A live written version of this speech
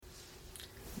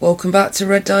Welcome back to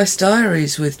Red Dice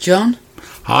Diaries with John.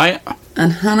 Hi.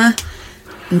 And Hannah.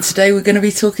 And today we're going to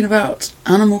be talking about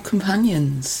animal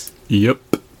companions. Yep.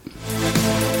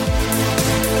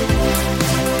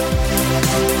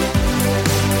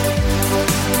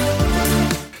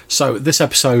 So this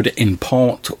episode in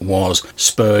part was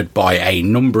spurred by a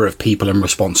number of people in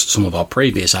response to some of our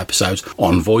previous episodes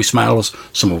on voicemails,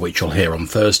 some of which you'll hear on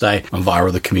Thursday, and via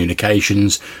other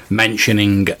communications,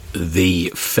 mentioning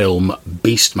the film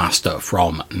Beastmaster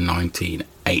from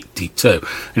 1982.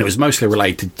 And it was mostly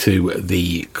related to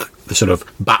the sort of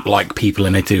bat-like people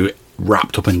in it who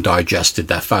wrapped up and digested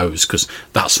their foes, because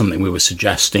that's something we were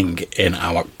suggesting in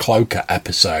our Cloaker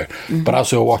episode. Mm-hmm. But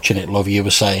as we were watching it, Love, you were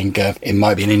saying it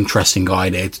might be an interesting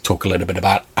idea to talk a little bit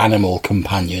about animal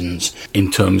companions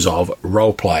in terms of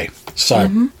roleplay.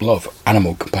 So, Love,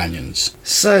 animal companions.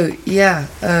 So, yeah,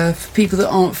 for people that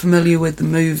aren't familiar with the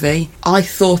movie, I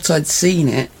thought I'd seen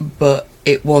it, but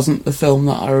it wasn't the film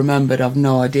that I remembered. I've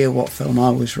no idea what film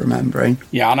I was remembering.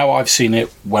 Yeah, I know I've seen it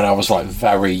when I was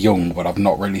very young, but I've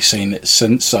not really seen it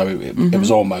since, so it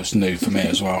was almost new for me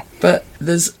as well. But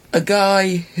there's a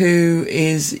guy who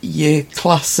is your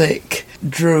classic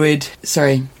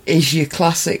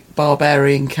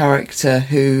barbarian character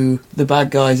who the bad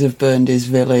guys have burned his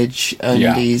village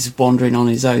and he's wandering on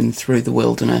his own through the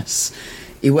wilderness.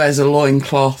 He wears a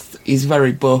loincloth, he's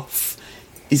very buff.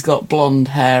 He's got blonde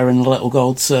hair and a little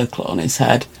gold circlet on his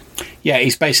head. Yeah,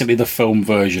 he's basically the film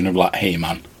version of,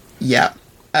 He-Man. Yeah.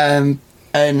 And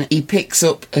he picks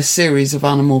up a series of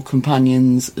animal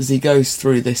companions as he goes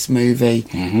through this movie,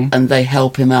 and they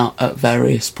help him out at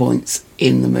various points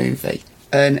in the movie.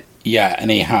 And he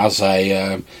has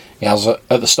at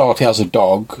the start he has a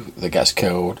dog that gets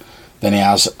killed. Then he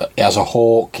has a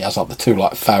hawk. He has the two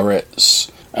ferrets,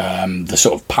 the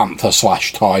sort of panther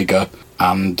 / tiger.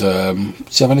 And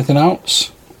does he have anything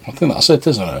else? I think that's it,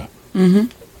 isn't it? Mm-hmm.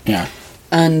 Yeah.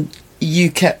 And you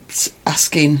kept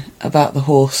asking about the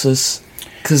horses,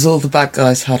 because all the bad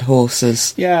guys had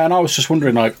horses. Yeah, and I was just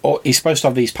wondering, he's supposed to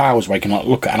have these powers where he can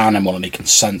look at an animal and he can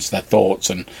sense their thoughts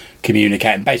and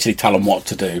communicate and basically tell them what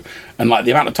to do. And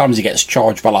the amount of times he gets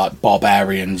charged by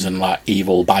barbarians and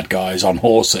evil bad guys on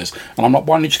horses, and I'm like,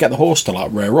 why don't you just get the horse to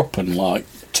rear up and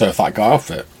turf that guy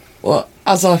off it? Well,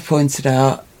 as I pointed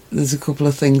out, there's a couple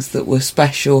of things that were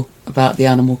special about the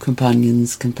animal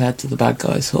companions compared to the bad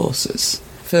guys' horses.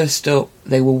 First up,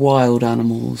 they were wild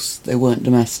animals. They weren't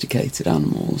domesticated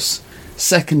animals.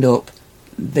 Second up,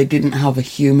 they didn't have a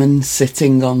human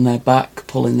sitting on their back,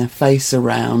 pulling their face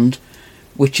around,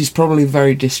 which is probably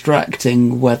very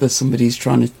distracting whether somebody's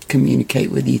trying to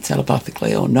communicate with you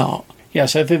telepathically or not. Yeah,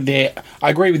 so I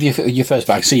agree with your first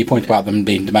back. See your point about them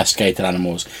being domesticated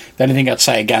animals. The only thing I'd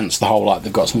say against the whole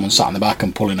they've got someone sat in the back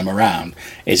and pulling them around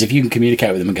is if you can communicate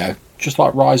with them and go, just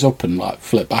rise up and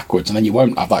flip backwards, and then you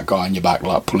won't have that guy on your back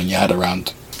pulling your head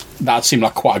around. That seemed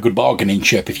like quite a good bargaining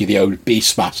chip if you're the old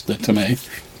Beastmaster to me.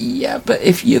 Yeah, but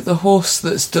if you're the horse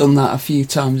that's done that a few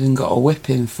times and got a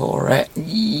whipping for it,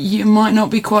 you might not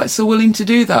be quite so willing to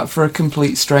do that for a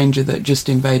complete stranger that just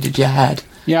invaded your head.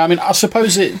 Yeah, I mean, I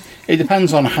suppose it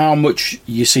depends on how much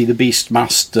you see the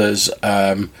Beastmaster's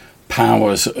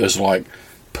powers as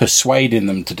persuading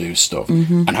them to do stuff,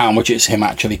 and how much it's him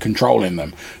actually controlling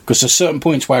them. Because there's certain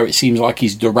points where it seems like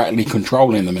he's directly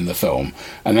controlling them in the film,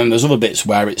 and then there's other bits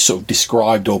where it's sort of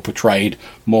described or portrayed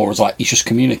more as he's just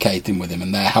communicating with him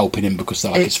and they're helping him because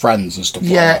they're his friends and stuff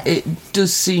like that. Yeah, it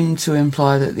does seem to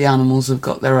imply that the animals have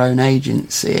got their own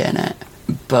agency in it.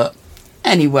 But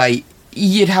anyway,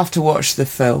 you'd have to watch the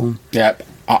film. Yeah,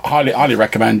 I highly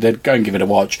recommend it. Go and give it a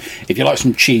watch. If you like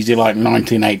some cheesy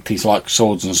 1980s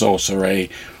swords and sorcery,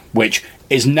 which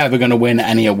is never going to win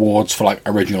any awards for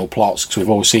original plots, because we've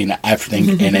all seen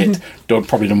everything in it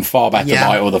probably done far better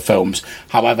by other films.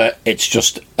 However, it's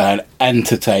just an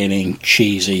entertaining,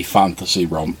 cheesy fantasy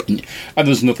romp, and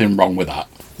there's nothing wrong with that.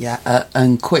 Yeah,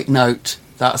 and quick note,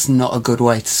 that's not a good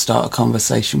way to start a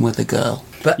conversation with a girl.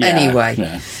 But anyway...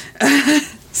 Yeah.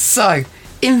 So,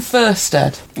 in First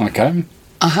Ed,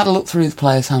 I had a look through the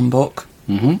player's handbook,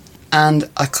 and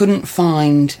I couldn't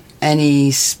find any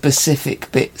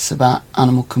specific bits about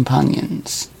animal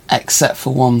companions, except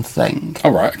for one thing.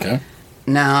 Oh, right, okay.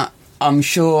 Now, I'm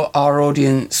sure our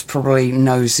audience probably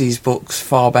knows these books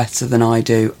far better than I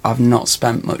do. I've not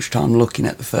spent much time looking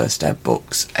at the First Ed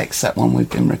books, except when we've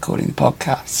been recording the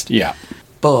podcast. Yeah.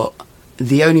 But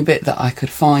the only bit that I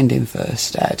could find in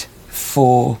First Ed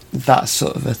for that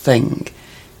sort of a thing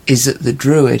is that the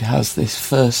druid has this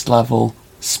first level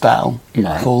spell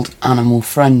called Animal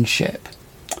Friendship.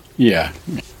 Yeah.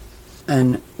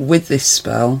 And with this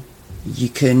spell, you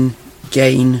can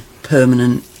gain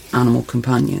permanent animal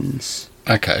companions.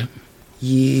 Okay.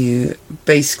 You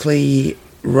basically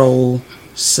roll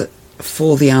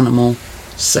for the animal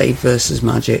save versus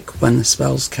magic when the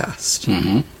spell's cast.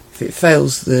 Mm-hmm. If it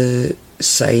fails the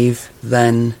save,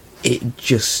 then it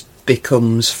just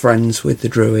becomes friends with the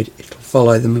druid. It'll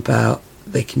follow them about.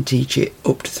 They can teach it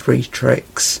up to 3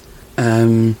 tricks,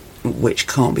 which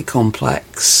can't be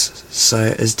complex.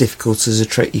 So as difficult as a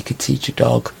trick you could teach a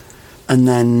dog. And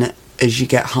then as you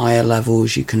get higher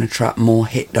levels, you can attract more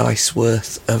hit dice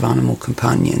worth of animal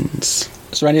companions.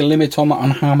 Is there any limit on that,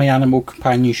 on how many animal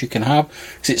companions you can have?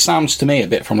 Because it sounds to me a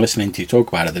bit from listening to you talk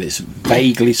about it that it's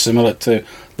vaguely similar to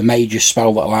the mage's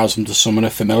spell that allows them to summon a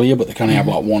familiar, but they can only have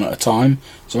like 1 at a time.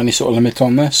 Is there any sort of limit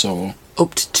on this, or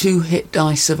up to 2 hit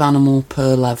dice of animal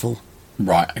per level?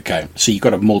 Right, okay. So you've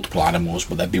got to have multiple animals,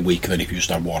 but they'd be weaker than if you just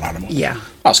had 1 animal. Yeah.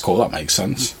 That's cool, that makes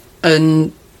sense.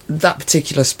 And that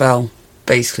particular spell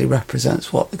basically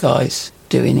represents what the guy's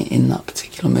doing in that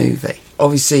particular movie.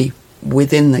 Obviously,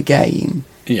 within the game...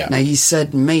 Yeah. Now, you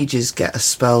said mages get a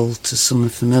spell to summon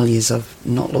familiars. I've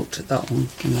not looked at that one.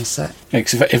 Give me a sec. Yeah,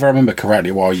 'cause if I remember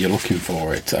correctly, while you're looking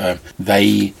for it,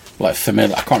 they... like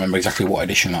familiar, I can't remember exactly what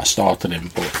edition that started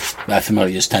in, but their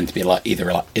familiars tend to be like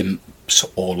either like imps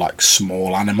or like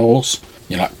small animals,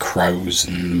 you know, like crows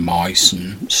and mice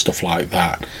and stuff like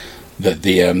that. That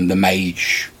the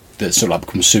mage that sort of like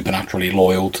becomes supernaturally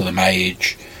loyal to the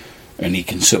mage, and he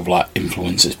can sort of like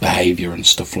influence its behaviour and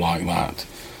stuff like that.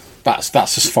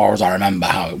 That's as far as I remember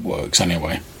how it works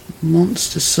anyway.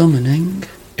 Monster summoning.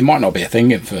 It might not be a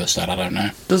thing in First Ed, I don't know.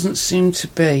 Doesn't seem to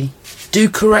be. Do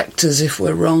correct us if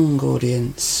we're wrong,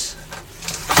 audience.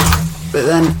 But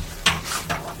then...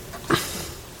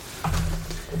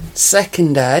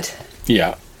 Second Ed...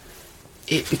 Yeah.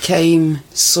 It became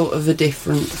sort of a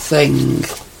different thing.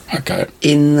 Okay.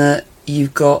 In that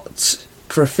you've got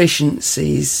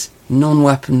proficiencies,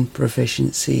 non-weapon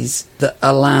proficiencies, that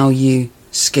allow you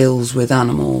skills with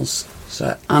animals.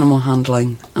 So animal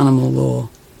handling, animal law,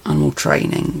 animal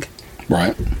training.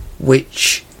 Right.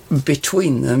 Which,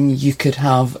 between them, you could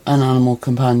have an animal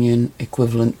companion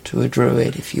equivalent to a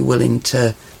druid if you're willing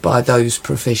to buy those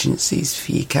proficiencies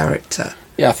for your character.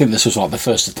 Yeah, I think this was like the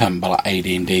first attempt by like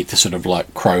AD&D to sort of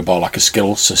like crowbar like a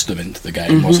skill system into the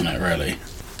game, wasn't it, really?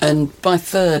 And by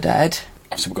third ed...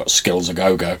 Obviously we've got skills a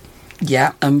go-go.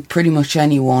 Yeah, and pretty much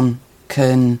anyone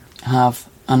can have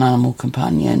an animal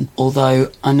companion.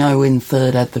 Although I know in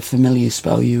third ed the familiar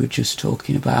spell you were just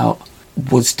talking about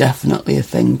was definitely a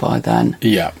thing by then.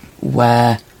 Yeah.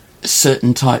 Where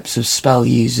certain types of spell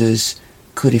users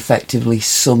could effectively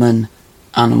summon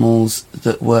animals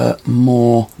that were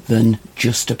more than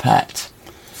just a pet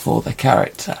for the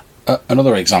character.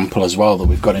 Another example as well that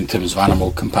we've got in terms of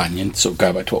animal companion, to sort of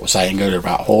go back to what we were saying earlier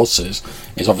about horses,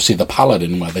 is obviously the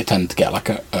paladin, where they tend to get like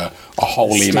a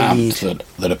holy mount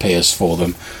that appears for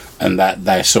them, and that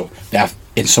they have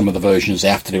in some of the versions they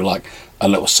have to do like a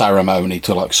little ceremony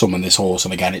to like summon this horse,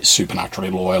 and again it's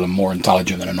supernaturally loyal and more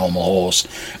intelligent than a normal horse,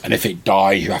 and if it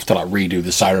dies you have to like redo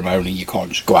the ceremony. You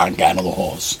can't just go out and get another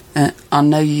horse. I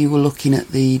know you were looking at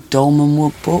the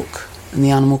Dolmenwood book and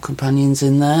the animal companions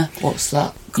in there. What's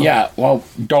that called? Yeah, well,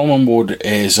 Dolmenwood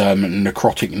is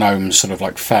necrotic gnomes, sort of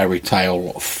like fairy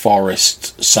tale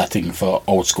forest setting for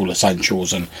old school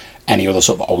essentials and any other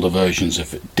sort of older versions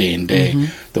of D&D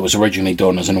that was originally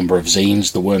done as a number of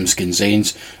zines, the Wormskin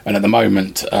zines, and at the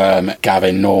moment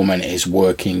Gavin Norman is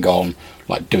working on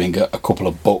like doing a couple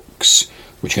of books,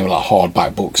 which are like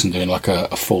hardback books, and doing like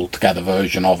a full together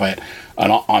version of it.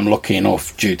 And I'm lucky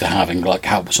enough, due to having like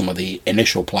help with some of the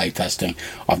initial play testing,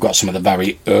 I've got some of the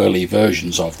very early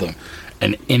versions of them.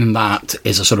 And in that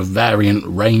is a sort of variant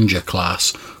ranger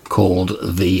class called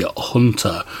the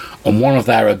Hunter. And one of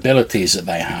their abilities that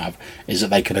they have is that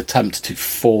they can attempt to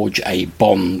forge a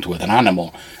bond with an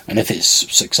animal. And if it's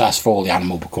successful, the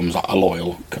animal becomes like a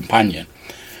loyal companion.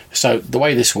 So the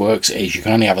way this works is you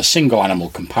can only have a single animal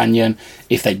companion.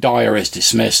 If they die or is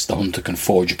dismissed, the hunter can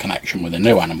forge a connection with a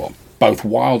new animal. Both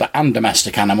wild and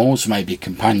domestic animals may be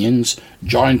companions.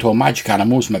 Giant or magic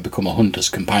animals may become a hunter's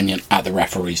companion at the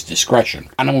referee's discretion.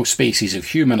 Animal species of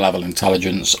human level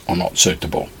intelligence are not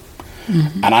suitable.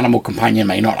 An animal companion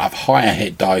may not have higher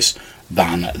hit dice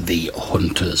than the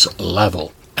hunter's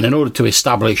level. And in order to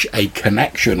establish a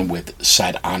connection with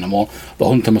said animal, the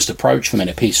hunter must approach them in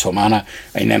a peaceful manner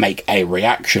and then make a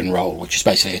reaction roll, which is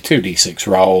basically a 2d6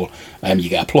 roll. You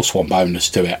get a +1 bonus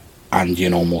to it and your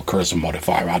normal charisma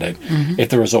modifier added. If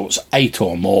the result's 8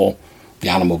 or more, the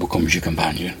animal becomes your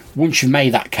companion. Once you've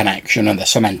made that connection and they're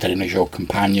cemented in as your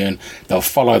companion, they'll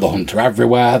follow the hunter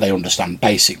everywhere. They understand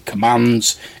basic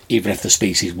commands, even if the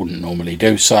species wouldn't normally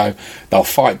do so. They'll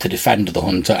fight to defend the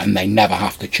hunter, and they never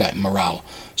have to check morale,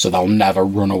 so they'll never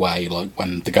run away like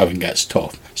when the going gets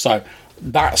tough. So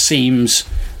that seems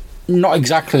not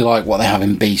exactly like what they have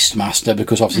in Beastmaster,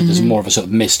 because obviously there's more of a sort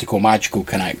of mystical, magical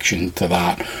connection to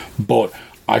that, but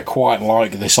I quite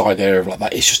like this idea of like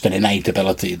that it's just an innate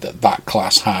ability that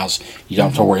class has. You don't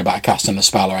have to worry about casting a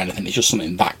spell or anything. It's just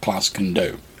something that class can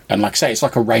do. And like I say, it's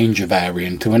like a ranger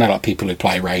variant. And we know like people who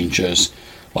play rangers,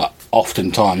 like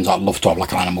oftentimes I'd love to have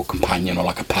like an animal companion or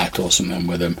like a pet or something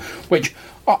with them, which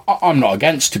I'm not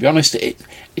against, to be honest.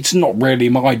 It's not really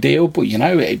my deal, but you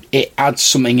know, it adds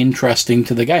something interesting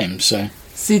to the game. So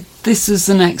see, this is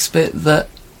the next bit that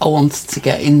I wanted to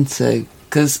get into,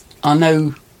 because I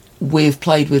know we've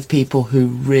played with people who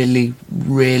really,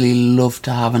 really love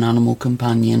to have an animal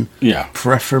companion. Yeah.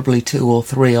 Preferably 2 or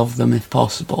 3 of them if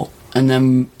possible. And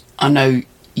then I know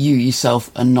you yourself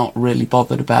are not really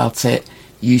bothered about it.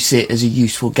 You see it as a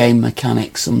useful game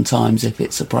mechanic sometimes if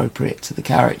it's appropriate to the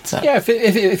character. Yeah, if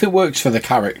it works for the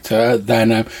character,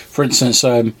 then, for instance,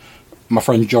 my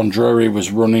friend John Drury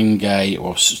was running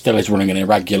still is running an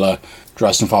irregular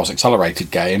Dresden Files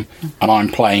Accelerated game, and I'm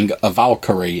playing a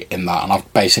Valkyrie in that, and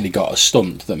I've basically got a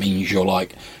stunt that means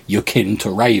you're kin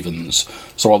to ravens.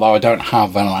 So although I don't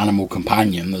have an animal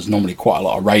companion, there's normally quite a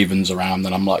lot of ravens around,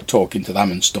 and I'm like talking to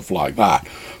them and stuff like that.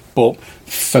 But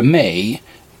for me,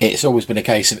 it's always been a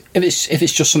case of if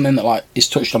it's just something that like is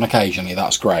touched on occasionally,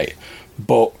 that's great.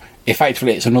 But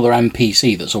effectively, it's another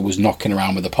NPC that's always knocking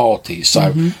around with the parties.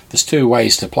 So there's 2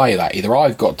 ways to play that. Either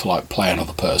I've got to like play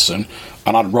another person,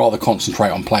 and I'd rather concentrate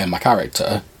on playing my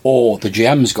character, or the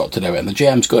GM's got to do it, and the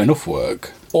GM's got enough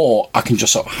work. Or I can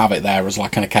just sort of have it there as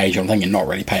like an occasional thing and not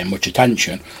really paying much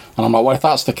attention. And I'm like, well, if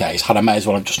that's the case, I may as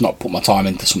well have just not put my time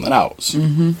into something else.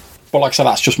 But like I said,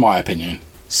 that's just my opinion.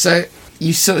 So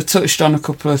you sort of touched on a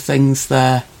couple of things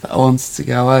there that I wanted to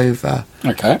go over.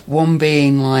 Okay. One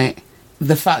being like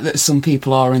the fact that some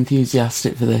people are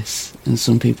enthusiastic for this and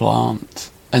some people aren't,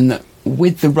 and that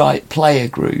with the right player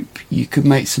group you could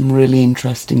make some really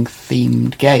interesting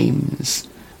themed games.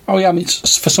 Oh yeah, I mean,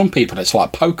 for some people it's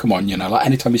like Pokemon, you know, like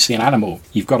anytime you see an animal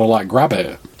you've got to like grab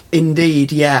it.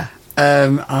 Indeed, yeah.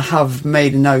 I have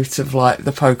made a note of like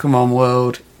the Pokemon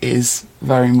world is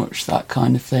very much that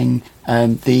kind of thing.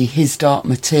 The His Dark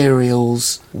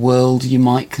Materials world you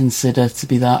might consider to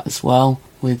be that as well,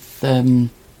 with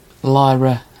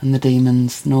Lyra and the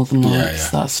Demons, Northern Lights,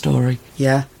 that story.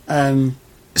 Yeah.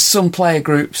 Some player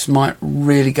groups might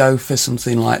really go for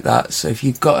something like that, so if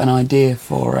you've got an idea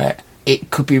for it,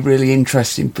 it could be really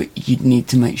interesting, but you'd need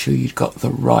to make sure you'd got the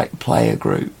right player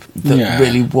group that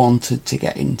really wanted to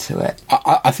get into it.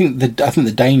 I think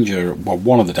the danger, well,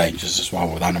 one of the dangers as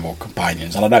well with animal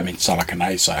companions, and I don't mean to sound like a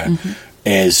naysayer,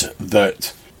 is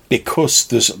that because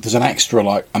there's an extra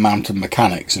like amount of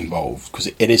mechanics involved, because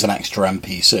it is an extra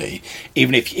NPC.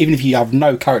 Even if you have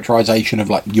no characterization of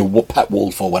like your pet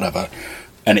wolf or whatever,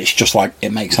 and it's just like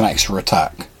it makes an extra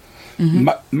attack.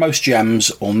 Most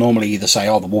GMs will normally either say,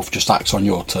 "Oh, the wolf just acts on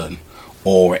your turn,"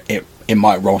 or it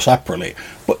might roll separately.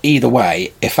 But either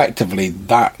way, effectively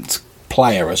that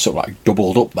player has sort of like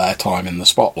doubled up their time in the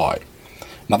spotlight.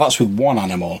 Now that's with one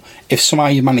animal. If somehow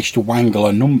you manage to wangle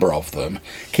a number of them,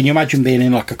 can you imagine being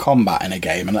in like a combat in a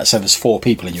game, and let's say there's 4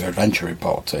 people in your adventuring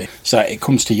party, so it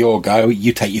comes to your go,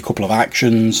 you take your couple of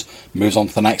actions, moves on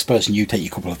to the next person, you take your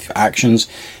couple of actions,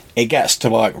 it gets to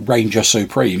like Ranger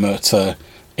Supreme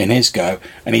in his go,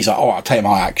 and he's like, oh, I'll take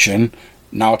my action,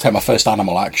 now I'll take my first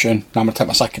animal action, now I'm going to take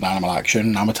my second animal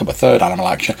action, now I'm going to take my third animal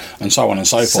action, and so on and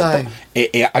so forth. But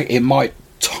it might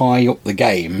tie up the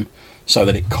game so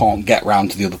that it can't get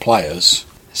round to the other players.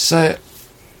 So,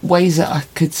 ways that I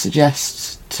could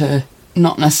suggest to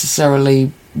not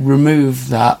necessarily remove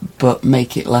that, but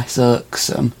make it less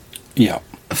irksome. Yeah.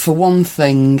 For one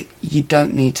thing, you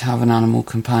don't need to have an animal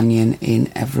companion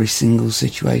in every single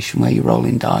situation where you're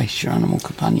rolling dice. Your animal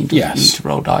companion doesn't need to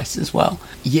roll dice as well.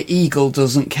 Your eagle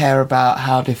doesn't care about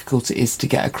how difficult it is to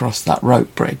get across that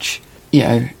rope bridge. You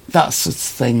know, that sort of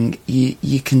thing,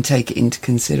 you can take it into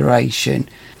consideration.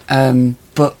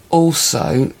 But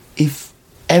also, if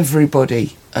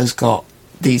everybody has got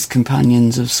these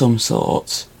companions of some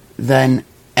sort, then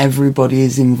everybody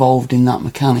is involved in that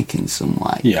mechanic in some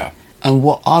way. Yeah. And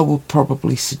what I would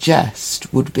probably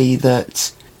suggest would be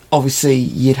that, obviously,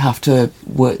 you'd have to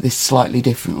work this slightly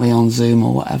differently on Zoom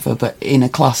or whatever, but in a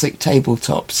classic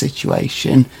tabletop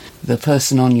situation, the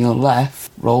person on your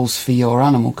left rolls for your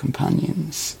animal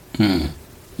companions.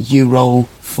 You roll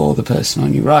for the person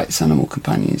on your right's animal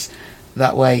companions.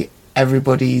 That way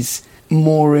everybody's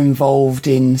more involved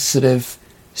in sort of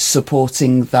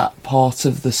supporting that part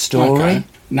of the story. Okay.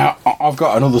 Now, I've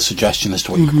got another suggestion as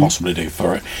to what you could possibly do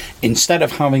for it. Instead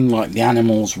of having like the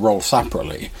animals roll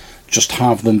separately, just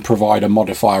have them provide a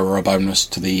modifier or a bonus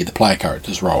to the player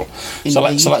character's roll. So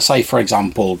let's say, for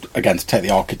example, again, to take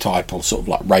the archetypal sort of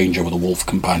like ranger with a wolf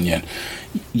companion,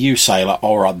 you say like,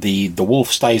 all right, the wolf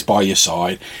stays by your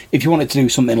side. If you wanted to do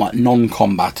something like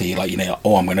non-combat-y, like, you know,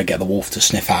 oh, I'm going to get the wolf to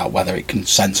sniff out whether it can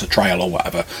sense a trail or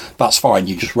whatever, that's fine.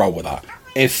 You just roll with that.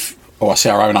 If, I see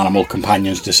our own animal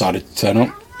companions decided to turn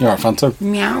up. You're right, Phantom.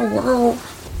 Meow.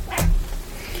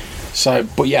 So,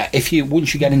 but yeah,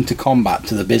 once you get into combat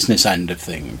to the business end of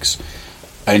things,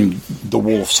 and the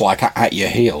wolf's like at your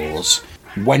heels,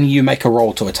 when you make a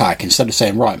roll to attack, instead of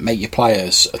saying, right, make your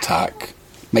players attack,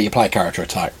 make your player character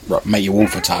attack, right, make your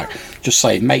wolf attack, just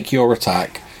say, make your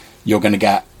attack, you're going to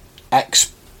get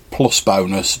X plus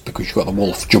bonus because you've got the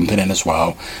wolf jumping in as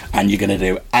well, and you're going to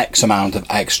do X amount of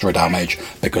extra damage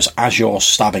because as you're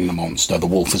stabbing the monster, the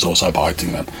wolf is also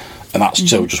biting them. And that's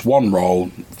still just one roll,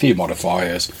 few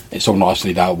modifiers, it's all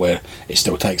nicely dealt with. It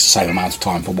still takes the same amount of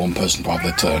time for one person to have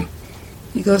their turn.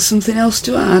 You got something else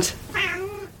to add?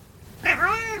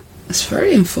 That's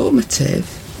very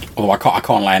informative. Although I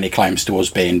can't lay any claims to us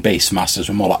being beast masters,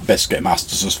 we're more like biscuit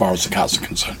masters as far as the cats are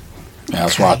concerned. Yeah,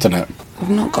 that's right, isn't it? I've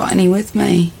not got any with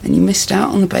me, and you missed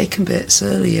out on the bacon bits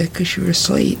earlier because you were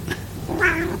asleep.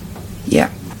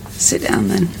 Yeah, sit down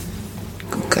then.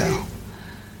 Good girl.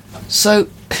 So,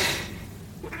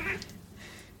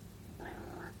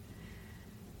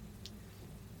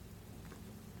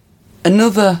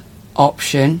 another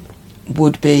option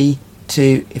would be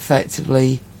to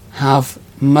effectively have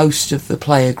most of the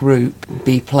player group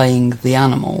be playing the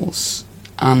animals,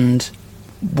 and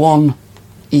one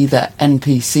either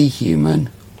NPC human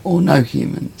or no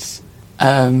humans.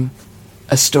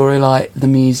 A story like The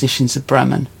Musicians of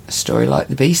Bremen, a story like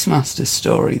the Beastmaster's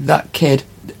story. That kid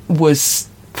was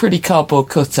pretty cardboard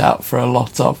cutout for a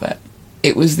lot of it.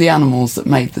 It was the animals that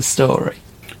made the story.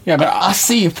 Yeah, but I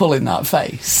see you pulling that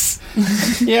face.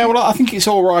 Yeah, well, I think it's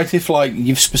all right if like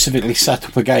you've specifically set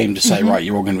up a game to say, right,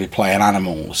 you're all going to be playing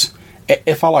animals.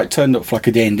 If I like turned up for like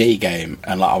a D&D game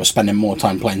and like I was spending more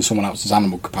time playing someone else's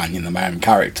animal companion than my own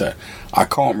character, I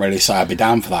can't really say I'd be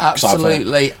down for that.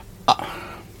 Absolutely.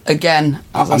 Again,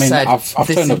 as I said, I've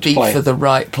this turned would up to be play for the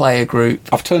right player group.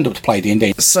 I've turned up to play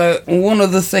D&D. So one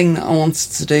other thing that I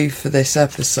wanted to do for this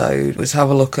episode was have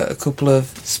a look at a couple of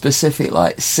specific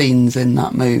like scenes in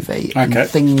that movie and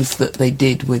things that they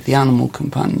did with the animal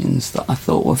companions that I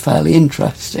thought were fairly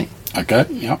interesting. Okay,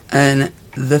 yeah. And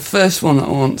the first one that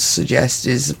I want to suggest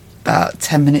is about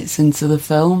 10 minutes into the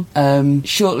film.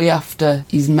 Shortly after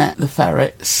he's met the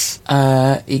ferrets,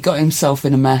 he got himself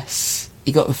in a mess.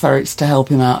 He got the ferrets to help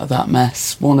him out of that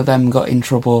mess. One of them got in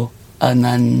trouble, and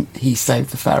then he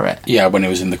saved the ferret. Yeah, when he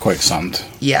was in the quicksand.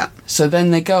 Yeah. So then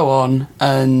they go on,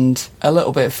 and a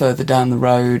little bit further down the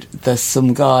road, there's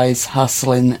some guys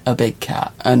hassling a big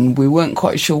cat. And we weren't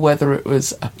quite sure whether it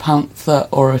was a panther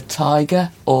or a tiger,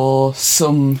 or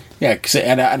some... Yeah, because it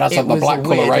has like the black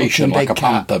coloration like a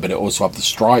panther, but it also had the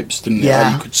stripes, didn't it?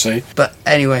 Yeah. You could see. But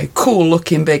anyway, cool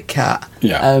looking big cat.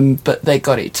 Yeah. But they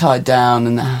got it tied down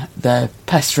and they're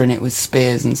pestering it with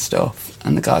spears and stuff.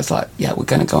 And the guy's like, yeah, we're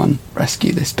going to go and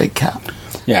rescue this big cat.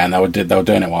 Yeah, and they were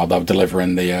doing it while they were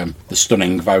delivering the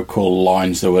stunning vocal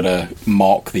lines that would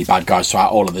mock the bad guys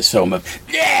throughout all of this film of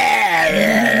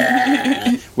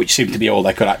yeah, which seemed to be all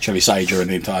they could actually say during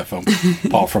the entire film,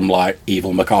 apart from like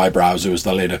Evil McEyebrows, who was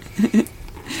the leader.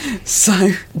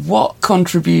 So, what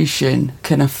contribution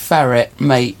can a ferret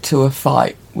make to a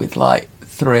fight with like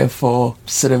 3 or 4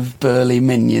 sort of burly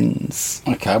minions?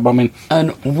 Okay, well, I mean...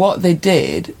 And what they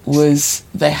did was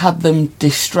they had them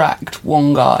distract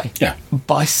one guy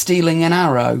by stealing an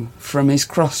arrow from his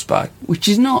crossbow, which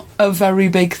is not a very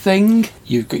big thing.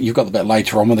 You've got the bit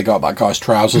later on when they got that guy's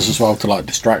trousers as well to, like,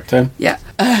 distract him. Yeah,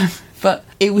 but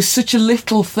it was such a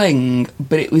little thing,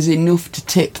 but it was enough to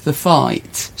tip the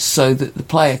fight so that the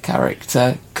player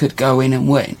character could go in and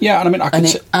win. Yeah, and I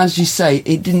mean, as you say,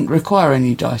 it didn't require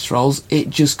any dice rolls. It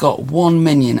just got one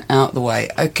minion out the way.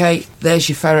 Okay, there's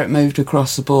your ferret moved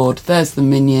across the board. There's the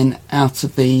minion out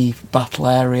of the battle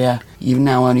area. You've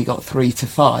now only got 3 to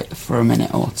fight for a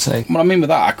minute or 2. Well, I mean, with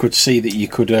that, I could see that you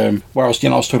could... whereas, I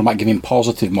was talking about giving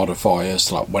positive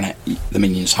modifiers, like when the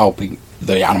minion's helping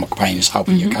the animal companions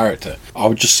helping your character. I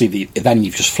would just see then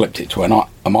you've just flipped it to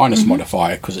a minus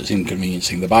modifier because it's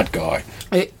inconveniencing the bad guy.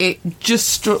 It just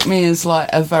struck me as like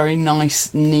a very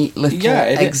nice, neat little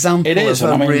example of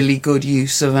a really good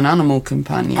use of an animal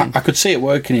companion. I could see it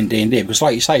working in D&D because,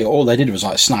 like you say, all they did was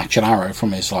like snatch an arrow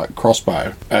from his like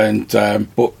crossbow, and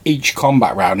but each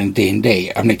combat round in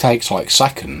D&D only takes like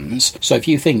seconds. So if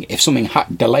you think if something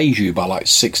delays you by like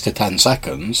 6 to 10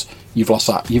 seconds, you've lost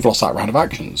that round of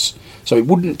actions. So it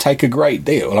wouldn't take a great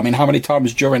deal. I mean, how many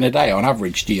times during a day, on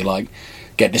average, do you like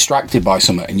get distracted by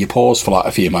something and you pause for like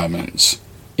a few moments?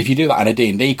 If you do that in a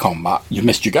D&D combat, you've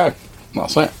missed your go.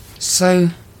 That's it. So,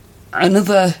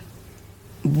 another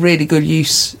really good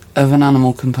use of an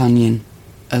animal companion,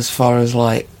 as far as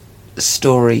like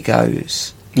story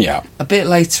goes. Yeah. A bit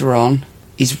later on,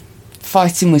 he's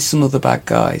fighting with some other bad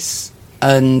guys,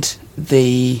 and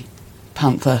the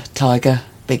panther, tiger,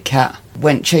 big cat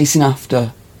went chasing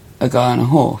after a guy on a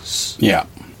horse. Yeah.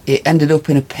 It ended up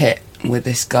in a pit with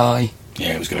this guy.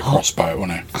 Yeah, he was going to crossbow,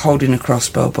 wasn't he? Holding a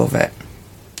crossbow above it.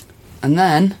 And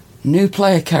then, new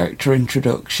player character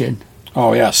introduction.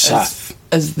 Oh, yeah, Seth.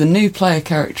 As the new player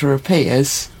character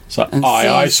appears... So,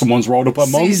 aye, someone's rolled up a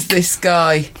monk. Sees this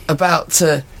guy about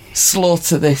to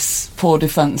slaughter this poor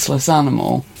defenceless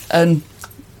animal and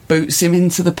boots him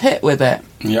into the pit with it.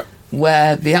 Yep.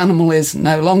 Where the animal is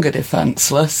no longer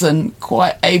defenceless and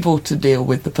quite able to deal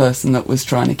with the person that was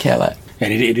trying to kill it.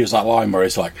 And he does that line where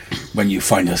it's like, when you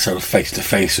find yourself face to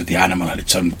face with the animal at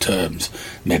its own terms,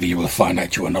 maybe you will find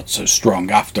out you are not so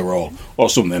strong after all, or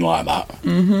something like that.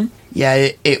 Mm-hmm. Yeah,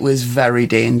 it was very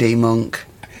D&D monk.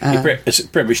 He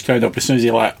pretty much turned up as soon as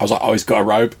I was like, oh, he's got a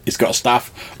robe, he's got a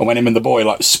staff, and when him and the boy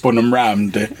like spun them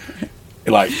round,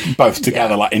 like both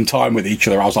together, like in time with each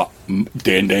other, I was like,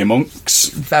 D&D monks.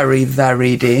 Very,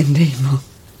 very D&D monk.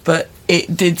 But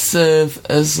it did serve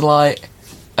as like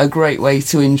a great way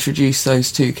to introduce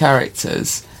those two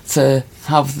characters, to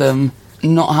have them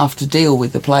not have to deal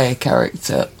with the player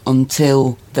character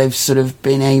until they've sort of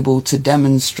been able to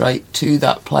demonstrate to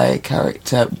that player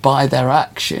character by their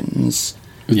actions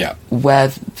where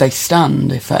they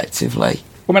stand effectively.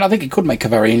 I mean, I think it could make a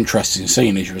very interesting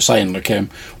scene, as you were saying, like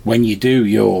when you do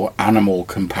your animal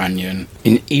companion,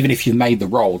 even if you've made the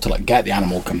roll to like get the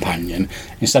animal companion,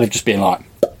 instead of just being like,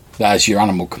 there's your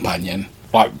animal companion,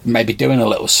 like maybe doing a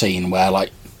little scene where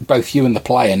like both you and the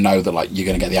player know that like you're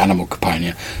going to get the animal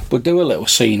companion, but do a little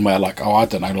scene where like, oh, I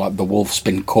don't know, like the wolf's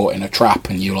been caught in a trap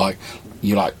and you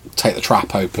take the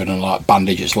trap open and like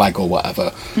bandage its leg or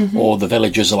whatever, or the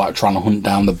villagers are like trying to hunt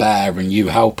down the bear and you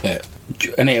help it,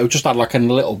 and it'll just add like a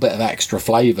little bit of extra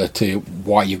flavour to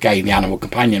why you gave the animal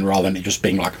companion, rather than it just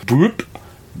being like, boop,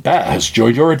 bear has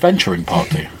joined your adventuring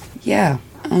party. Yeah.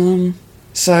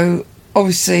 So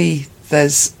obviously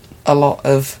there's a lot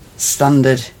of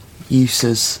standard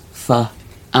uses for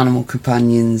animal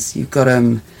companions. You've got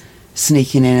them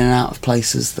sneaking in and out of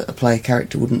places that a player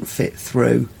character wouldn't fit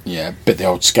through. Yeah, bit the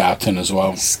old scouting as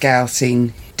well.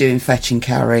 Scouting, doing fetch and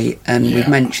carry, and we've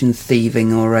mentioned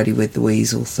thieving already with the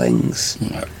weasel things.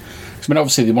 Yeah. I mean,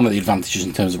 obviously one of the advantages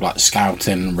in terms of like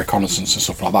scouting, reconnaissance and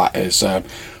stuff like that is a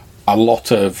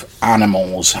lot of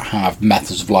animals have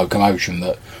methods of locomotion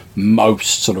that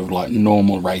most sort of like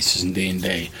normal races in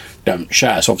D&D don't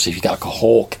share. So obviously if you get like a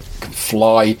hawk, it can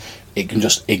fly, it can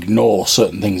just ignore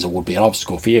certain things that would be an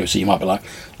obstacle for you. So you might be like,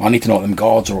 I need to know what them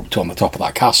guards are up to on the top of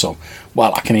that castle.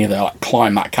 Well, I can either like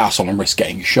climb that castle and risk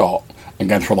getting shot and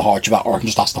going through the heart of that, or I can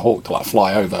just ask the hawk to like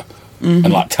fly over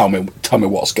and like tell me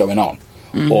what's going on.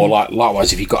 Or like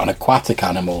likewise, if you've got an aquatic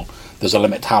animal, there's a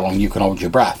limit to how long you can hold your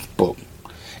breath. But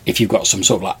if you've got some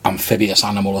sort of like amphibious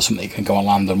animal or something that can go on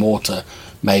land and water,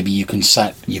 maybe you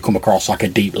come across like a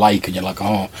deep lake and you're like,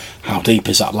 oh, how deep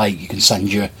is that lake? You can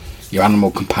send your animal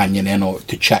companion in or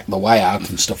to check the way out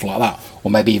and stuff like that.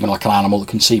 Or maybe even like an animal that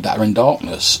can see better in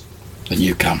darkness than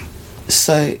you can.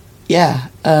 So yeah,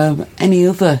 any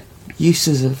other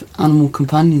uses of animal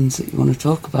companions that you want to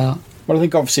talk about? Well, I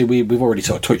think obviously we've already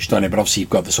sort of touched on it, but obviously you've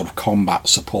got the sort of combat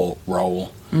support role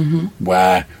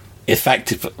where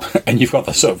effective, and you've got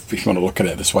the sort of, if you want to look at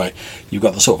it this way, you've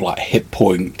got the sort of like hit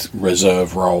point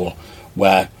reserve role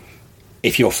where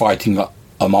if you're fighting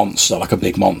a monster, like a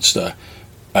big monster,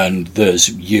 and there's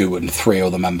you and 3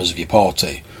 other members of your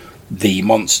party, the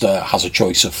monster has a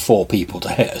choice of 4 people to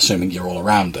hit, assuming you're all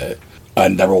around it,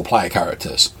 and they're all player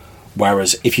characters.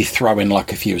 Whereas if you throw in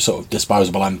like a few sort of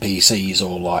disposable NPCs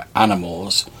or like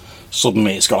animals,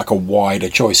 suddenly it's got like a wider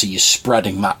choice, so you're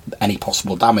spreading that any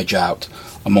possible damage out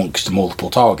amongst multiple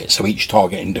targets, so each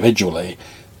target individually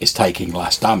is taking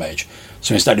less damage.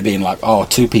 So instead of being like, oh,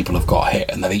 2 people have got hit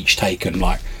and they've each taken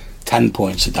like 10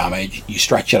 points of damage, you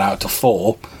stretch it out to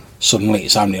 4, suddenly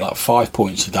it's only like 5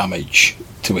 points of damage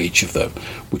to each of them,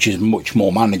 which is much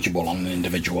more manageable on an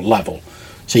individual level.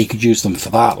 So you could use them for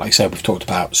that. Like I said, we've talked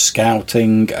about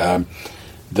scouting.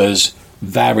 There's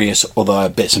various other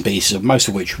bits and pieces, most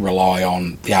of which rely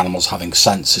on the animals having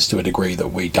senses to a degree that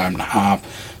we don't have.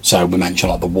 So we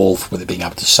mentioned like the wolf, with it being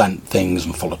able to scent things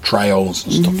and follow trails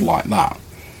and stuff like that.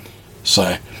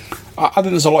 So I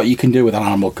think there's a lot you can do with an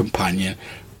animal companion,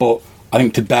 but I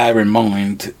think to bear in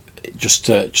mind just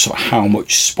how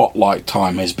much spotlight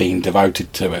time is being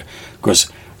devoted to it,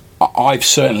 because I've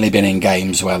certainly been in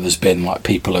games where there's been like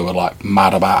people who are like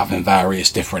mad about having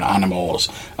various different animals,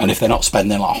 and if they're not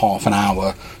spending like half an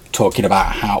hour talking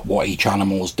about what each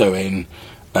animal's doing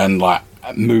and like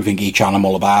moving each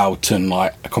animal about and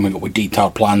like coming up with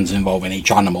detailed plans involving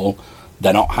each animal,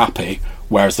 they're not happy.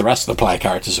 Whereas the rest of the player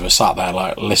characters who are sat there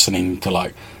like listening to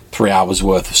like 3 hours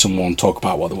worth of someone talk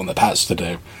about what they want their pets to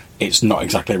do, it's not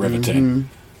exactly riveting.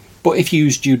 But if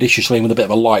used judiciously and with a bit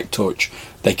of a light touch,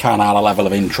 they can add a level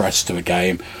of interest to a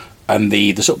game. And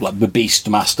the sort of like the Beast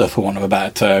Master, for want of a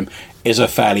better term, is a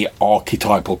fairly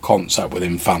archetypal concept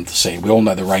within fantasy. We all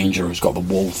know the ranger who's got the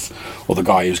wolf, or the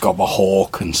guy who's got the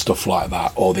hawk and stuff like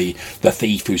that, or the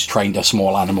thief who's trained a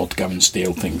small animal to go and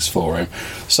steal things for him.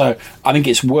 So I think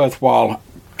it's worthwhile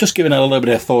just giving it a little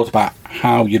bit of thought about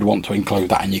how you'd want to include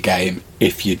that in your game,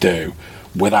 if you do,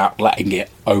 without letting it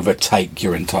overtake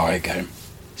your entire game.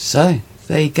 So,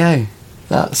 there you go.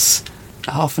 That's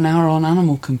half an hour on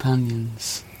animal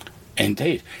companions.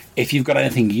 Indeed. If you've got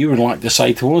anything you would like to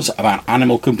say to us about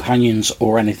animal companions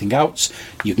or anything else,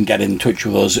 you can get in touch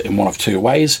with us in one of two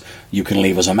ways. You can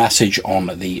leave us a message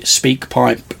on the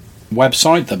SpeakPipe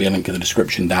website, there'll be a link in the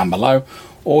description down below,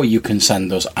 or you can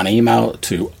send us an email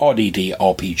to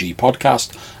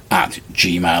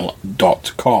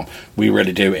rddrpgpodcast@gmail.com. We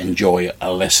really do enjoy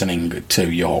listening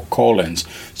to your call-ins.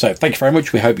 So thank you very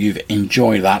much. We hope you've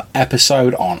enjoyed that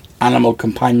episode on animal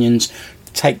companions.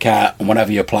 Take care, and whenever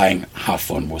you're playing, have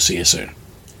fun. We'll see you soon.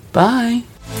 Bye.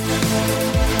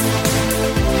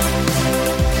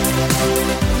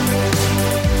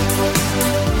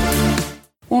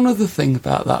 One other thing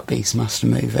about that Beastmaster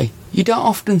movie, you don't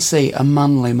often see a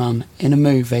manly man in a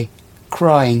movie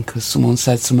crying because someone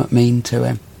said something mean to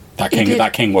him. That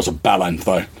king was a bellend,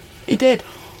 though. He did.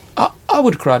 I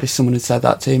would have cried if someone had said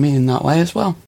that to me in that way as well.